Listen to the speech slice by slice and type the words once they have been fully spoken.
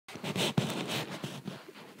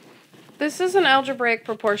This is an algebraic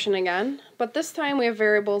proportion again, but this time we have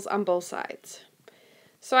variables on both sides.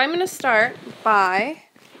 So I'm going to start by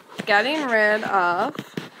getting rid of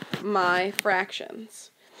my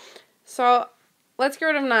fractions. So let's get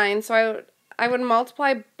rid of 9. So I would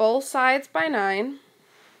multiply both sides by 9.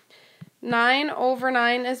 9 over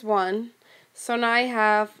 9 is 1. So now I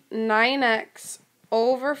have 9x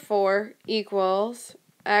over 4 equals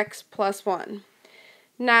x plus 1.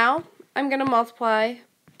 Now I'm going to multiply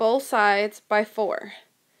both sides by 4.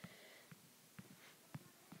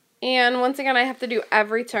 And once again, I have to do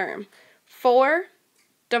every term. 4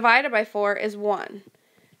 divided by 4 is 1.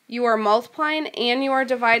 You are multiplying and you are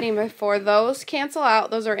dividing by 4. Those cancel out.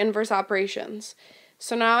 Those are inverse operations.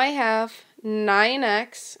 So now I have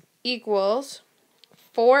 9x equals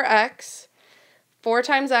 4x, 4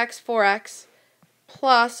 times x, 4x,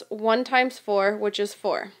 plus 1 times 4, which is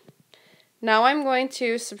 4. Now I'm going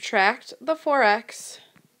to subtract the 4x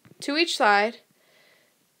to each side.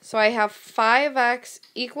 So I have 5x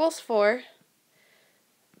equals 4.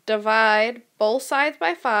 Divide both sides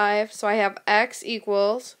by 5. So I have x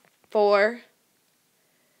equals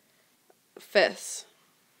 4/5.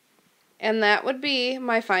 And that would be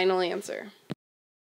my final answer.